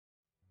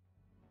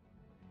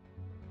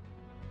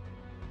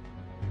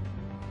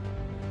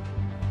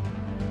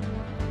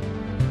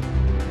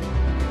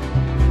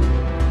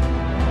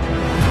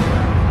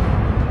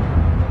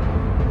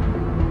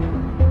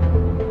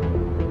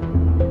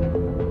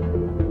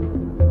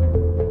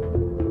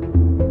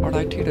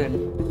Alrighty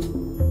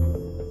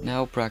then.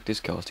 Now practice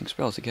casting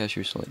spells to cast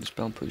your select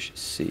spell and push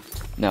C.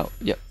 Now,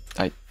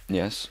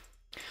 yes.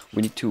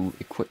 We need to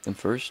equip them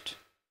first.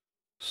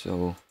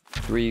 So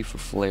 3 for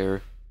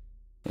flare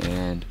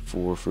and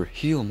 4 for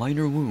heal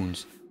minor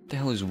wounds. What the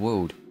hell is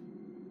woad?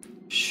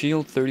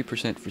 Shield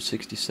 30% for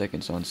 60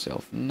 seconds on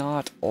self.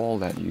 Not all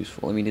that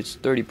useful. I mean, it's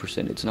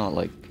 30%. It's not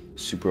like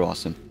super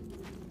awesome.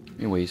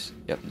 Anyways,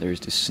 yep, there's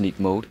the sneak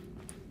mode.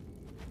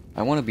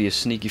 I want to be a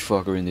sneaky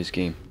fucker in this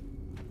game.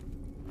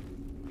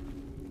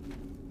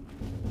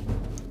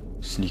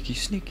 Sneaky,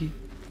 sneaky.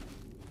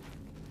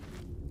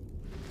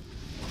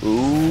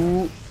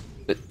 Ooh.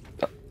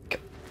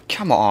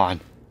 Come on.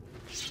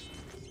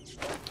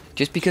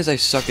 Just because I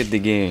suck at the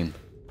game.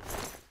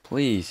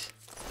 Please.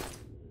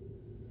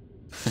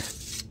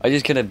 I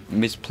just kind of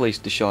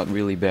misplaced the shot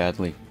really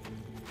badly.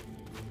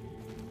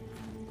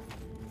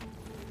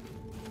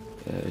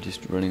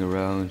 Just running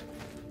around.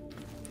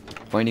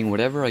 Finding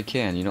whatever I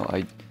can, you know,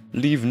 I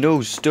leave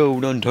no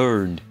stone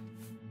unturned.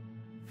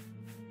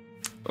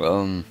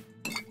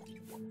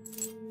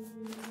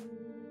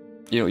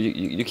 You know,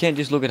 you can't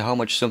just look at how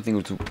much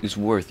something is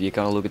worth, you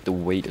gotta look at the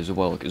weight as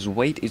well, because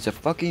weight is a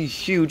fucking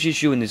huge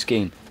issue in this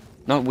game.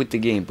 Not with the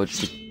game, but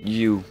with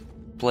you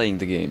playing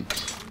the game.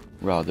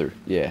 Rather,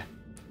 yeah.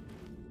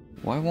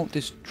 Why won't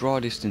this draw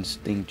distance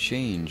thing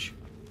change?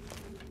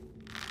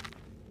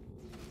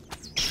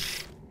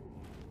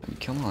 I mean,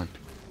 come on.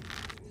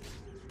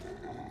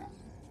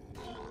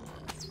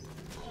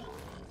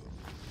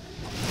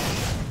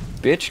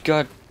 Bitch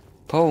got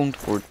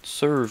pwned or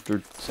served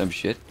or some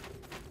shit.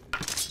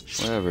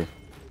 Whatever.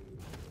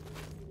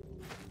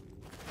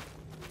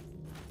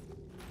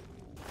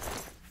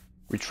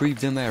 Retrieve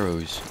them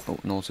arrows. Oh,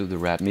 and also the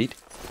rat meat.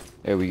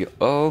 There we go.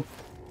 Oh.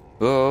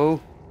 Oh.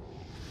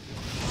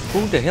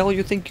 Who the hell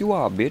you think you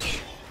are,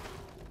 bitch?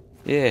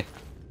 Yeah.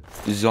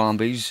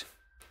 Zombies.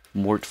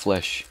 Mort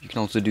flesh. You can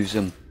also do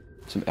some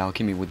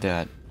alchemy with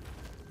that.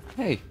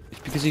 Hey,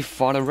 it's because he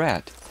fought a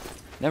rat.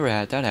 Never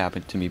had that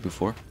happen to me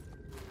before.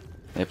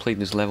 I played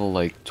this level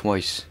like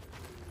twice.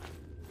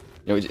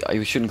 You know,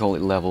 I shouldn't call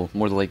it level,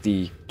 more like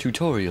the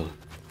tutorial.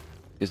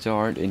 Because there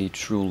aren't any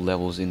true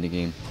levels in the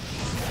game.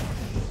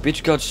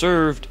 Bitch got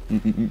served!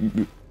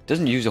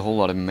 Doesn't use a whole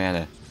lot of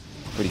mana.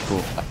 Pretty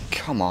cool.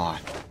 Come on.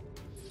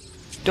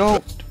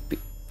 Don't be...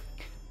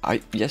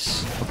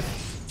 yes. Okay.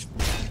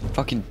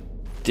 Fucking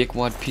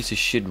dickwad piece of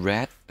shit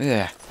rat.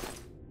 Ugh.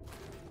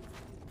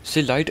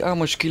 The light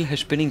armor skill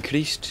has been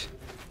increased.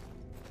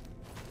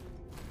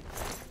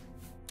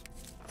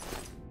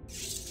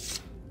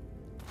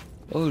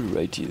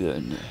 Alrighty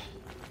then.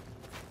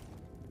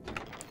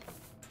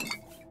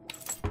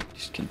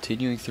 Just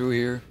continuing through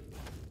here.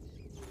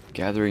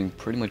 Gathering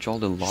pretty much all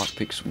the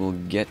lockpicks we'll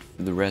get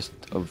for the rest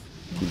of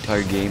the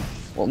entire game.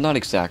 Well, not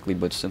exactly,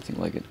 but something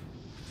like it.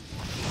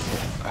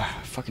 I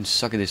fucking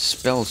suck at this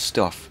spell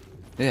stuff.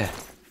 Yeah.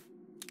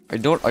 I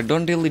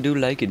don't really do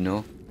like it,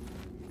 no.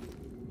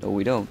 No,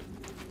 we don't.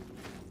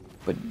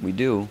 But we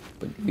do.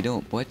 But we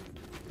don't. What?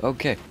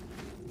 Okay.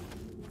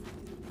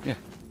 Yeah.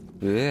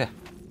 Yeah.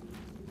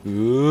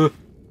 Hello.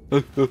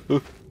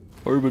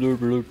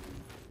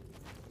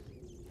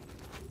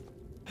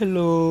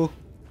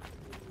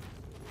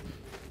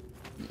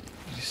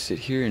 Just sit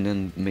here and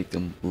then make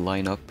them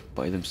line up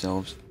by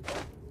themselves.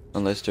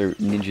 Unless they're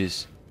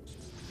ninjas.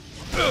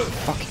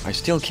 Fuck, I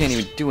still can't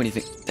even do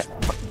anything.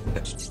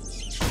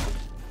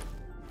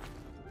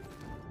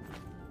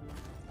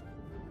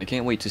 I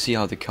can't wait to see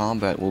how the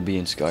combat will be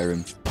in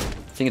Skyrim. I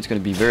think it's gonna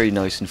be very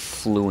nice and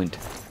fluent.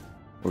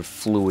 Or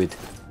fluid.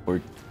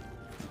 Or...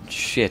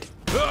 shit.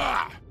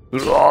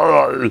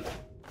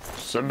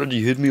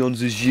 Somebody hit me on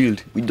the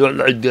shield. We don't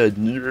like that.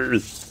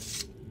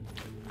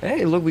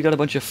 Hey, look, we got a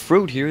bunch of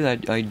fruit here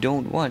that I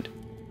don't want.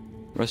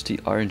 Rusty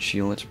iron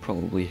shield, that's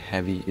probably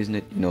heavy, isn't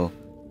it? You know,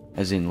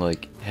 as in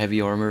like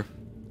heavy armor.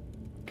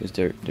 Because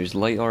there's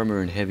light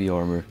armor and heavy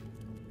armor.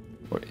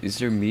 Or is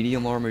there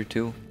medium armor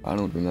too? I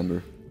don't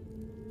remember.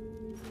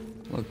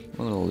 Look at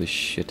all this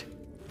shit.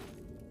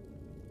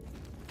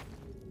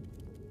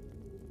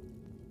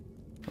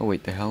 Oh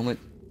wait, the helmet.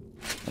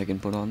 I can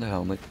put on the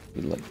helmet,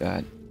 like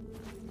that.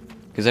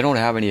 Because I don't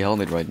have any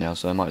helmet right now,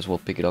 so I might as well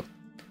pick it up.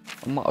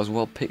 I might as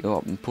well pick it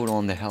up and put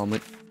on the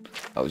helmet.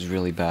 That was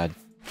really bad.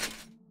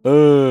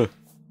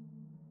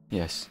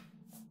 Yes.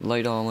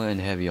 Light armor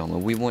and heavy armor.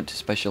 We want to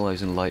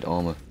specialize in light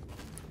armor.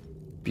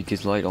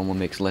 Because light armor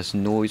makes less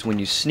noise when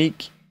you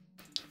sneak.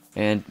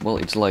 And, well,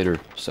 it's lighter.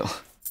 So,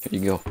 here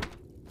you go.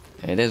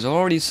 And as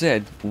already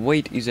said,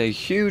 weight is a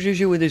huge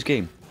issue with this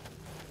game.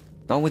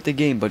 Not with the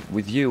game, but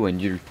with you and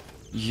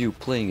you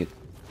playing it.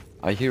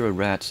 I hear a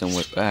rat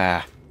somewhere.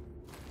 Ah.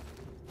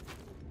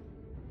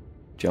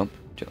 Jump.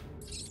 Jump.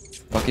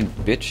 Fucking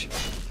bitch.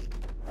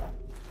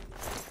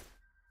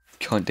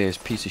 Cunt ass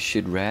piece of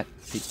shit rat.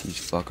 Hate these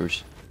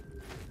fuckers.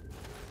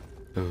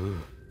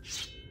 Dum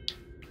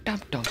dum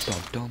dum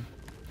dum.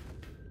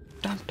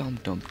 Dum dum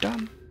dum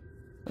dum.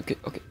 Okay,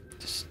 okay.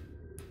 Just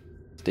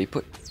stay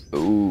put.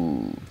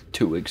 Ooh,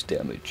 2x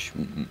damage.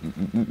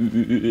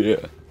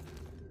 Yeah.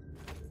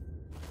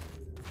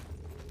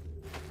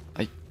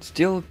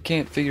 still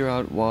can't figure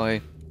out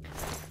why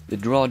the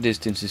draw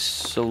distance is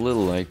so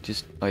little.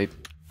 Like,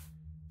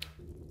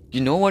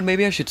 you know what?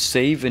 Maybe I should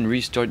save and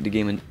restart the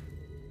game and...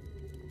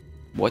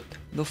 What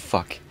the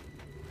fuck?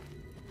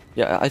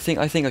 Yeah, I think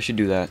I should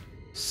do that.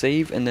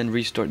 Save and then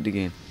restart the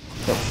game.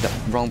 That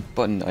wrong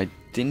button. I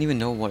didn't even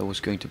know what I was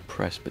going to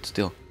press, but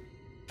still.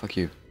 Fuck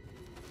you.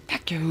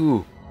 Fuck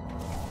you!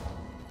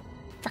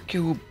 Fuck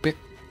you, big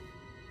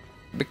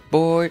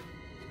boy.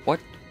 What?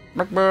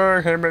 Big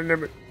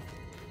boy.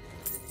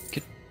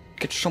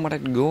 Get some of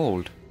that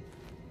gold.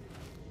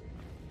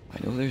 I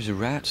know there's a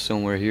rat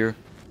somewhere here.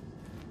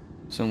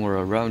 Somewhere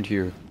around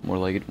here. More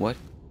like it. What?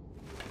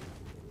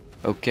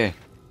 Okay.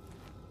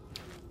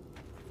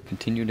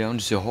 Continue down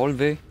the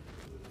hallway.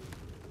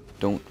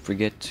 Don't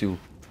forget to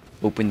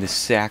open the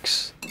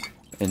sacks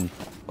and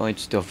find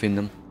stuff in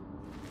them.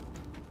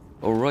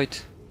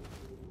 Alright.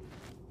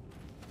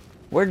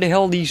 Where the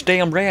hell these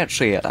damn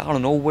rats at? I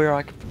don't know where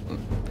I can...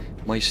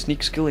 My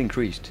sneak skill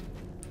increased.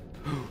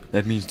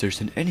 That means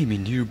there's an enemy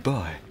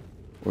nearby.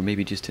 Or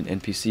maybe just an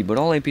NPC. But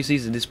all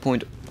NPCs at this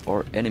point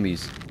are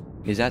enemies.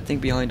 Is that thing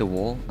behind a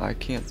wall? I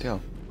can't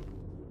tell.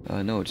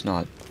 No, it's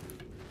not.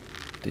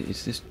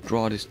 It's this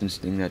draw distance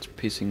thing that's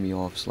pissing me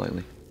off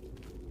slightly.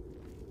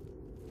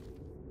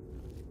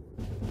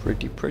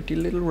 Pretty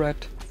little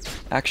rat.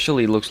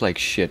 Actually, it looks like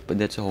shit, but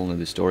that's a whole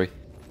nother story.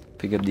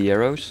 Pick up the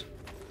arrows.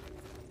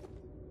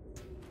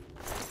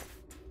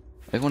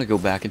 I want to go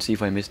back and see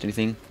if I missed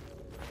anything.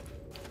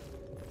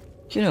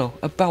 You know,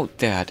 about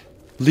that.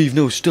 Leave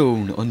no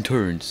stone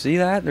unturned. See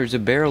that? There's a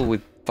barrel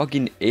with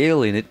fucking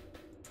ale in it.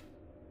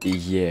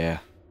 Yeah.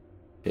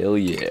 Hell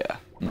yeah.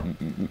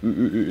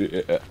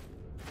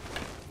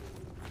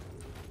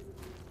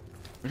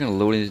 We're gonna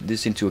load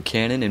this into a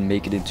cannon and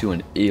make it into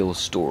an ale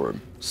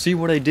storm. See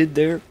what I did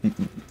there?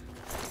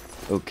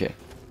 Okay.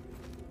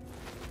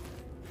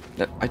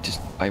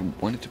 I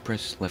wanted to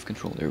press left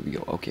control. There we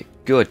go. Okay,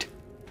 good.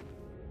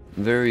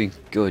 Very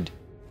good.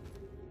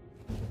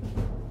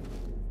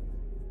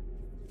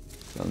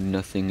 Found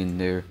nothing in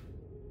there.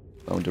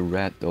 Found a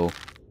rat though.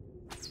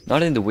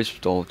 Not in the wisp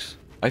stalks.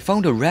 I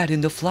found a rat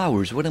in the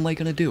flowers. What am I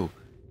gonna do?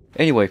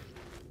 Anyway,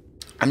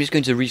 I'm just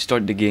going to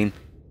restart the game,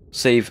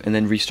 save, and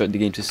then restart the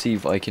game to see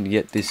if I can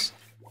get this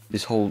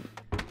whole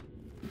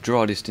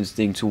draw distance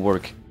thing to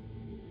work.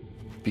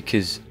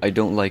 Because I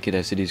don't like it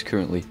as it is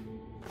currently.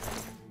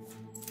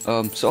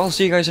 So I'll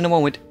see you guys in a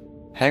moment.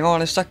 Hang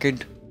on a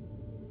second.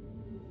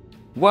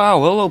 Wow,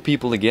 hello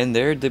people again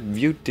there. The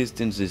view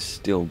distance is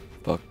still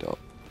fucked up.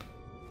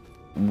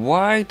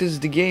 Why does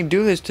the game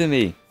do this to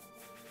me?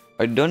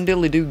 I done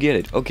diddly do get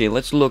it. Okay,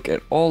 let's look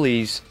at all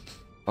these.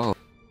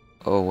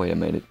 Oh, wait a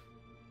minute.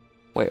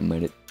 Wait a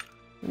minute.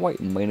 Wait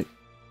a minute.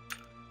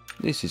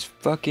 This is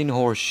fucking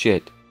horse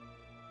shit.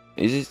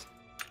 Is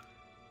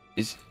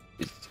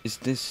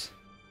this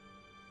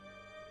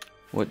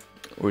what,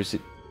 or is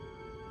it?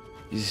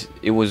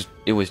 It was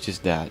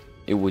just that.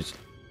 It was.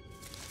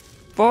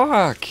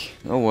 Fuck.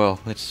 Oh well.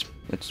 Let's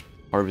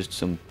harvest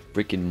some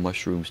freaking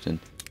mushrooms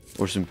then,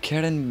 or some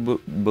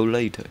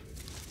carambolata.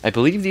 I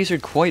believe these are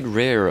quite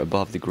rare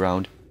above the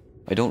ground.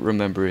 I don't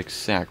remember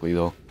exactly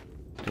though.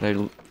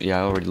 Yeah,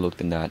 I already looked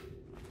in that.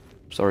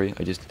 Sorry,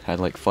 I just had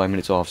like 5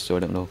 minutes off, so I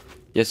don't know.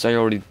 Yes, I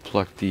already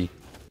plucked the...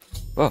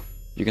 Oh,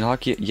 you can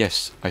hotkey it?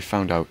 Yes, I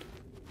found out.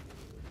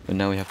 And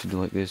now we have to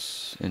do like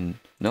this, and...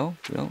 No?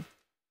 No?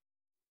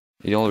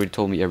 It already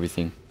told me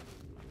everything.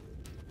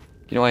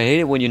 You know, I hate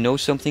it when you know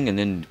something and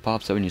then it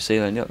pops up and you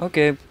say like, no,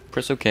 okay,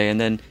 press OK,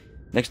 and then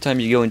next time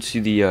you go into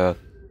the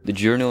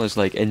journal, it's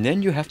like, and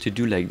then you have to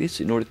do like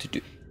this in order to do...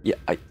 Yeah,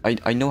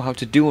 I know how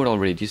to do it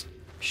already, just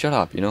shut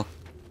up, you know?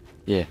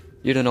 Yeah,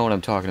 you don't know what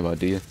I'm talking about,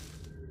 do you?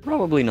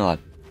 Probably not.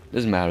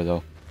 Doesn't matter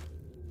though.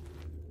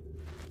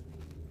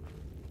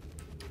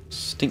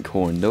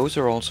 Stinkhorn, those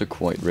are also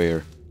quite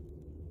rare.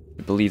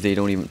 I believe they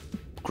don't even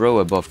grow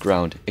above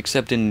ground,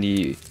 except in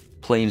the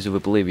plains of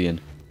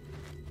Oblivion.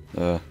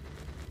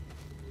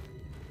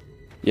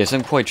 Yes,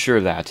 I'm quite sure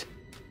of that.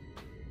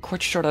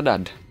 Quite sure of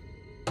that.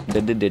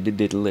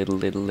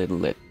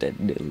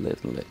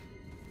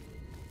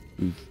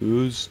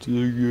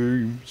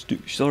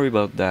 Sorry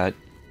about that.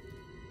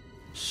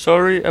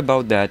 Sorry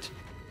about that.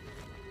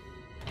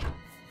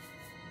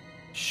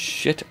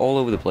 Shit all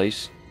over the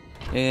place.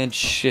 And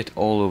shit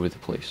all over the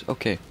place.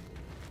 Okay.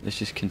 Let's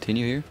just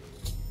continue here.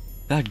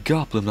 That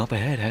goblin up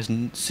ahead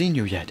hasn't seen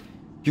you yet.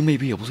 You may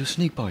be able to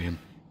sneak by him.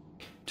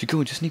 To go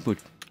into sneak mode,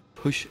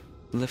 push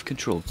left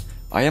control.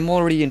 I am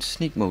already in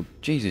sneak mode.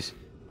 Jesus.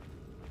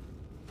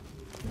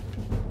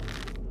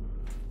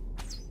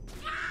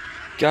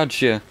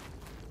 Gotcha.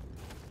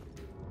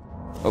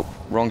 Oh,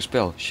 wrong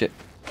spell. Shit.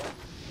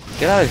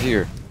 Get out of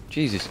here.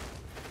 Jesus.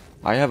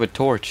 I have a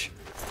torch.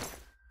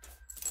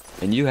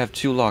 And you have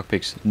 2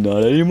 lockpicks.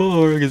 Not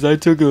anymore, because I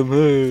took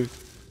them.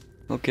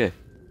 Okay.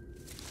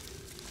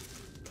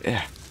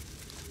 Yeah.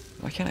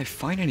 Why can't I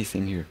find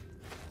anything here?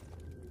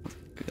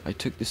 I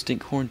took the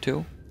stinkhorn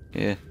too?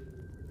 Yeah.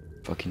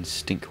 Fucking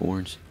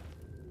stinkhorns.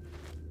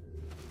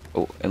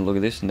 Oh, and look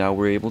at this. Now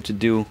we're able to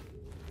do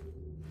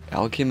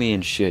alchemy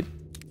and shit.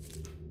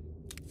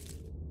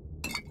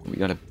 We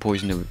got a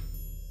potion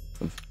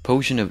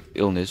of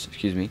illness,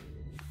 excuse me.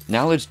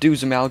 Now let's do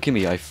some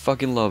alchemy. I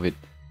fucking love it.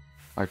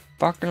 I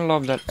fucking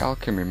love that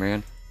alchemy,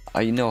 man.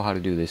 I know how to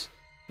do this.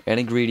 Add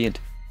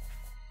ingredient.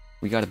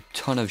 We got a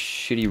ton of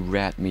shitty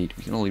rat meat.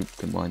 We can only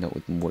combine that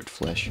with mort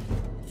flesh.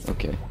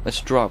 Okay,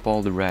 let's drop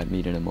all the rat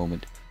meat in a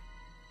moment.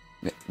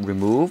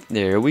 Remove.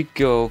 There we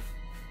go.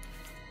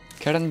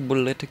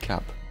 Carambuleta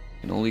cap.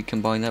 You can only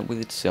combine that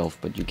with itself,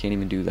 but you can't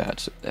even do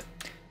that. So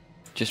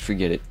just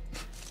forget it.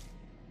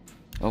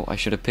 Oh, I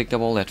should have picked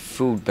up all that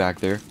food back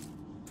there,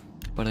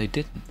 but I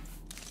didn't.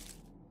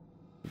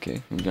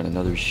 Okay, we got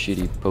another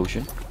shitty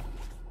potion.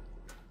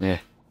 Yeah.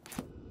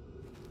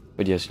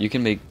 But yes, you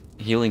can make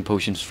healing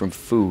potions from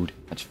food.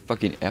 That's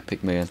fucking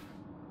epic, man.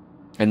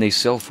 And they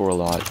sell for a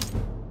lot.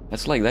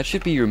 That's like, that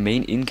should be your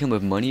main income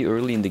of money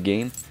early in the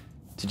game.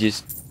 To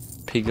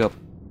just pick up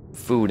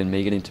food and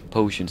make it into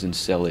potions and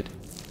sell it.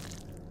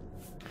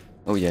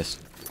 Oh yes,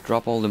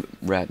 drop all the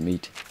rat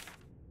meat.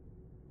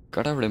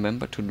 Gotta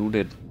remember to do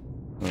that.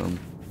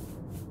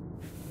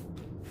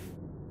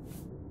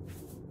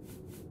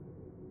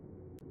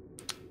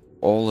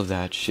 All of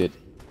that shit.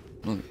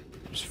 Look,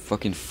 there's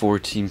fucking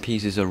 14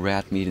 pieces of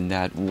rat meat in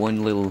that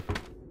one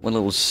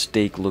little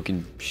steak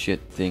looking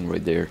shit thing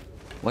right there.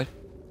 What?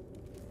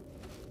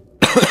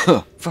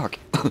 Fuck.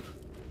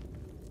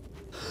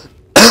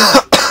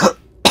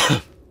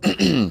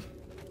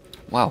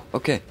 Wow,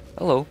 okay.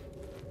 Hello.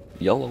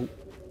 Yellow.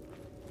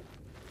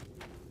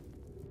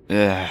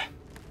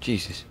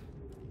 Jesus.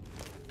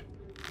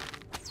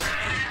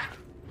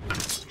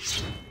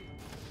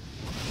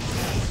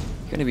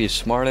 Gonna be a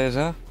smartass,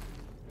 huh?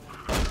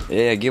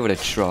 Yeah, give it a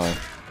try.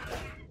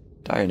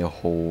 Die in a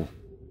hole.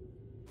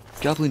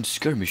 Goblin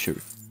skirmisher.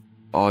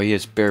 Oh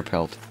yes, bear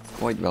pelt.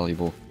 Quite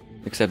valuable.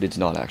 Except it's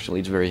not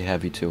actually. It's very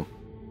heavy too.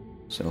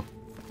 So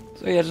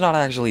yeah, it's not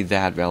actually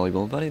that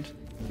valuable, but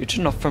it's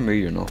enough for me,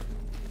 you know.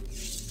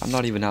 I'm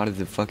not even out of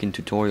the fucking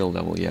tutorial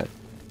level yet.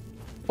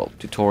 Well,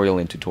 tutorial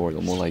and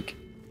tutorial, more like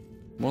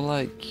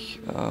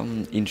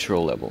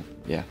intro level.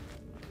 Yeah,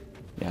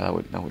 that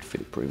would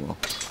fit it pretty well.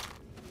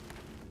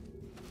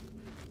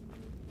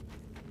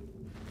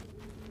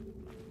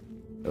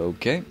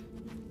 Okay.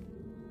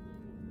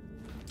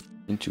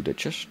 Into the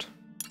chest.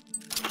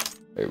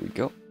 There we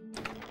go.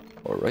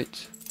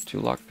 Alright. 2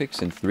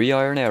 lockpicks and 3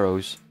 iron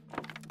arrows.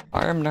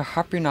 I am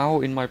happy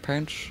now in my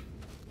pants.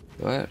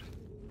 Go ahead.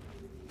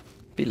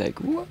 Be like,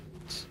 what?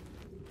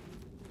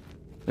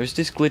 There's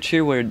this glitch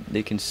here where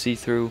they can see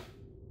through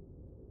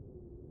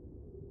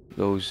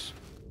those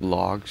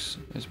logs,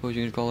 I suppose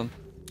you could call them.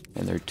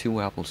 And there are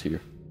 2 apples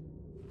here.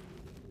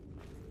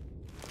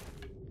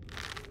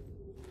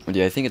 But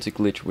yeah, I think it's a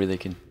glitch where they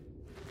can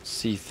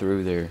see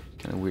through there.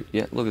 Kind of weird.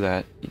 Yeah, look at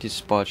that. He just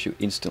spots you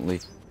instantly.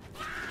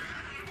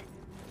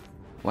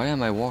 Why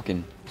am I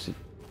walking?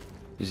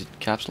 Is it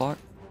caps lock?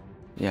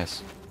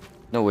 Yes.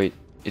 No, wait.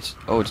 It's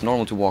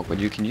normal to walk, but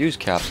you can use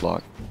caps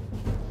lock.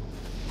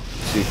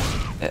 See.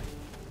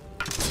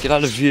 Get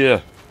out of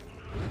here!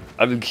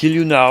 I will kill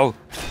you now!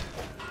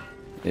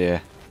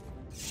 Yeah.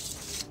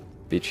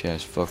 Bitch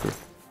ass fucker.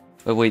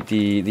 Oh wait,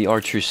 the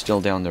archer's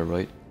still down there,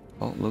 right?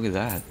 Oh, look at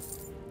that.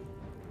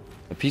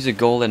 A piece of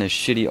gold and a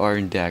shitty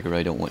iron dagger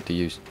I don't want to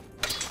use.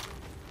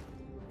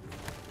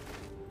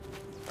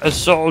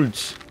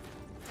 Assault!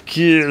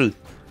 Kill!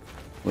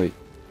 Wait.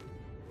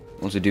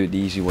 I want to do it the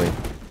easy way.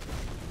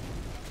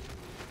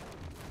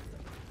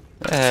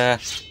 Ah!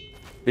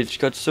 Bitch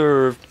got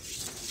served!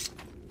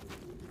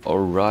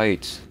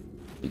 Alright.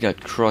 You got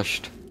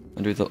crushed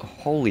under the...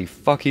 Holy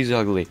fuck, he's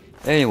ugly.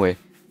 Anyway.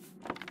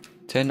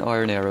 10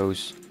 iron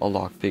arrows, a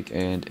lockpick,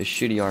 and a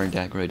shitty iron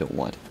dagger I don't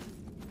want.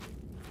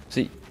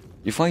 See,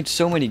 you find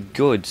so many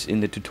goods in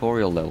the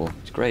tutorial level.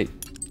 It's great.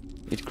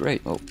 It's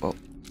great. Oh.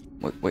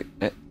 Wait.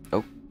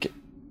 Okay.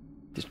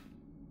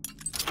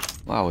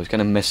 Wow, I was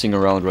kind of messing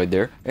around right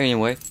there.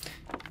 Anyway.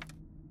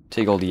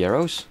 Take all the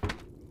arrows.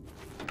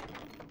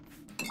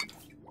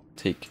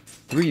 Take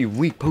 3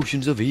 weak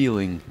potions of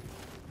healing.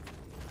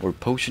 Or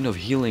potion of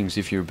healings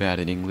if you're bad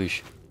at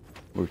English.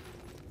 Or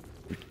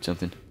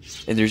something.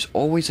 And there's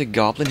always a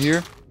goblin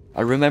here.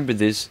 I remember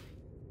this.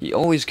 He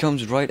always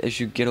comes right as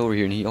you get over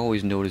here and he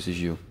always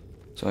notices you.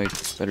 So I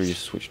better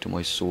just switch to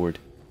my sword.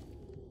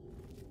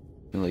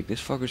 And like,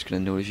 this fucker's gonna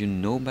notice you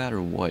no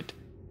matter what.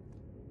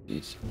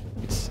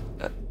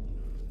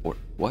 Or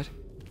what?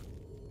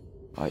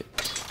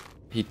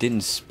 He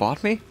didn't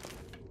spot me?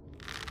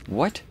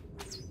 What?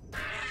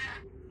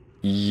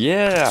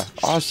 Yeah!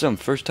 Awesome!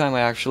 First time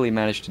I actually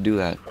managed to do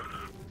that.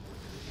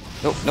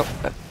 No.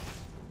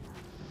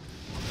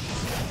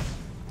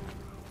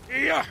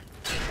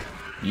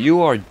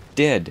 You are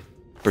dead,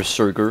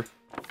 berserker.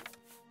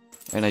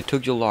 And I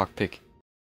took your lockpick.